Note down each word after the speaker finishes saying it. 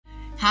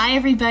Hi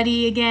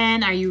everybody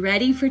again. Are you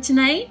ready for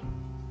tonight?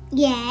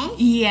 Yes.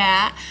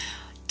 Yeah.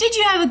 Did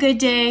you have a good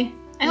day?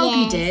 I hope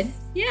you Yes. did.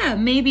 Yeah,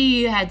 maybe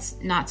you had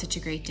not such a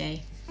great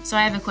day. So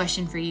I have a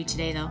question for you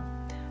today though.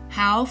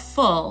 How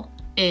full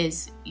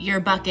is your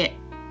bucket?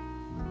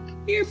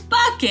 Your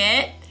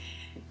bucket?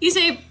 You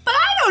say, but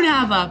I don't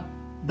have a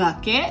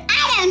bucket.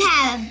 I don't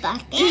have a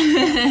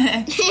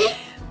bucket.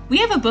 We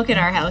have a book at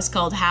our house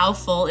called How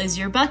Full is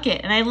Your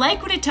Bucket? And I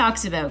like what it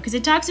talks about because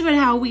it talks about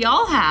how we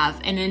all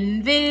have an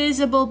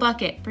invisible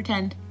bucket.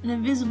 Pretend an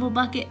invisible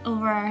bucket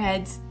over our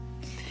heads.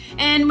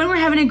 And when we're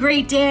having a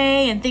great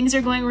day and things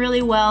are going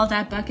really well,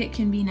 that bucket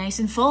can be nice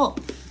and full.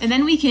 And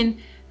then we can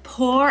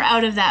pour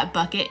out of that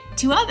bucket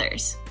to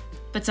others.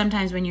 But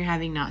sometimes when you're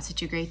having not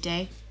such a great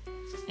day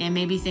and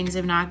maybe things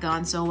have not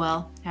gone so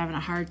well, you're having a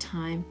hard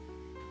time,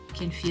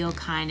 can feel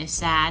kind of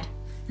sad.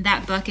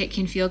 That bucket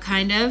can feel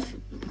kind of,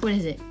 what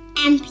is it?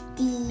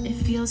 Empty. It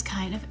feels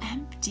kind of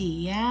empty,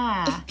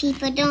 yeah. If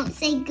people don't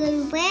say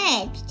good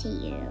words to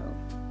you.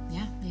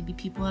 Yeah, maybe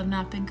people have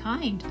not been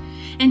kind.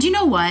 And you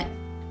know what?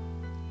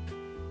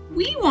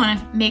 We want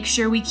to make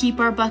sure we keep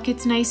our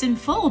buckets nice and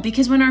full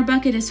because when our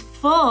bucket is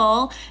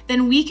full,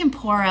 then we can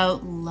pour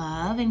out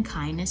love and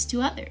kindness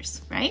to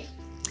others, right?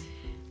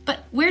 But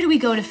where do we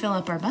go to fill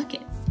up our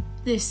bucket?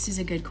 This is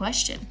a good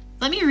question.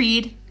 Let me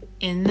read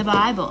in the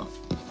Bible.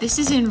 This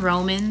is in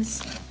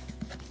Romans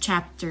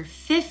chapter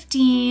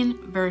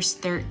 15, verse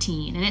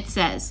 13, and it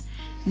says,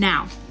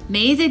 "Now,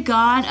 may the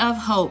God of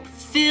hope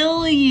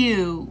fill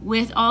you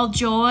with all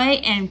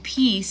joy and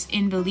peace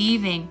in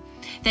believing,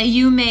 that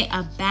you may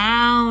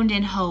abound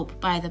in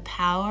hope by the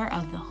power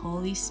of the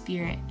Holy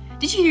Spirit."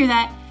 Did you hear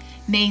that?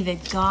 May the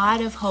God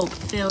of hope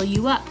fill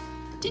you up.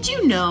 Did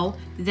you know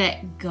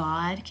that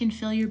God can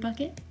fill your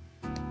bucket?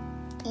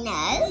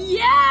 No.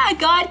 Yeah,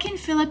 God can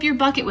fill up your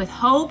bucket with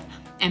hope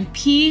and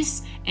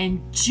peace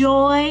and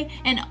joy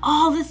and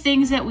all the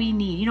things that we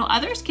need. You know,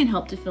 others can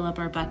help to fill up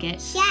our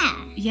bucket. Yeah.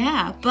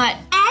 Yeah, but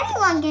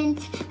Everyone can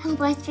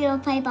help us fill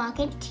up our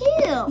bucket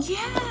too.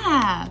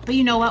 yeah, but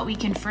you know what? We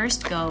can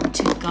first go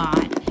to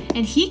God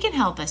and He can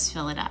help us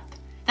fill it up.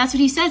 That's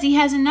what He says. He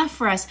has enough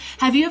for us.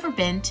 Have you ever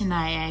been to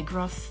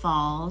Niagara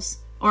Falls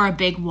or a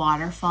big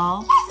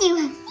waterfall? Yes,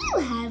 you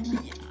have.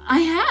 I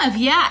have,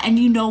 yeah. And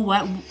you know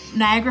what?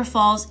 Niagara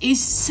Falls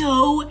is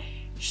so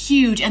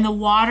huge and the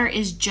water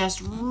is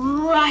just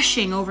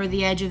rushing over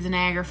the edge of the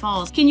Niagara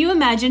Falls. Can you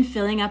imagine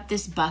filling up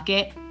this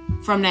bucket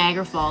from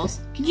Niagara Falls?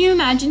 Can you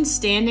imagine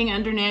standing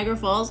under Niagara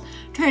Falls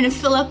trying to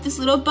fill up this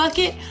little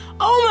bucket?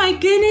 Oh my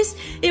goodness,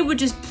 it would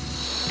just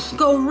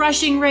go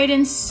rushing right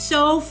in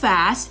so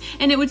fast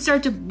and it would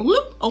start to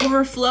bloop,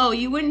 overflow.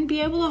 You wouldn't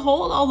be able to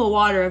hold all the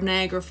water of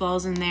Niagara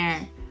Falls in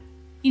there.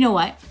 You know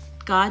what?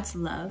 God's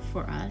love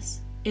for us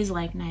is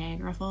like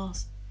Niagara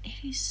Falls.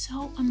 It is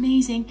so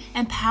amazing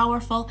and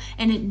powerful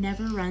and it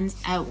never runs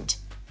out.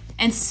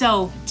 And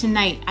so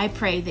tonight, I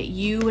pray that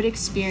you would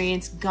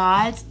experience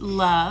God's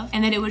love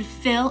and that it would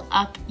fill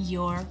up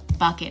your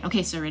bucket.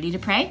 Okay, so ready to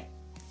pray?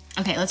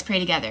 Okay, let's pray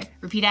together.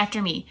 Repeat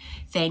after me.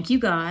 Thank you,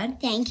 God.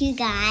 Thank you,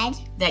 God,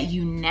 That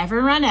you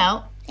never run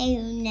out that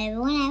you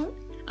never went out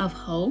of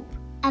hope,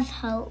 of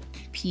hope,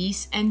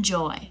 peace, and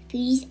joy.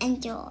 peace,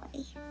 and joy.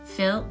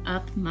 Fill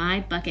up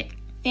my bucket.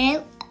 Fill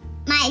up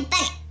my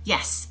bucket.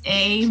 Yes,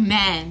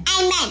 amen.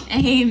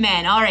 Amen.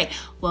 Amen. All right.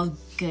 Well,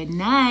 good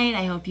night.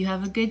 I hope you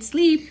have a good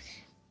sleep.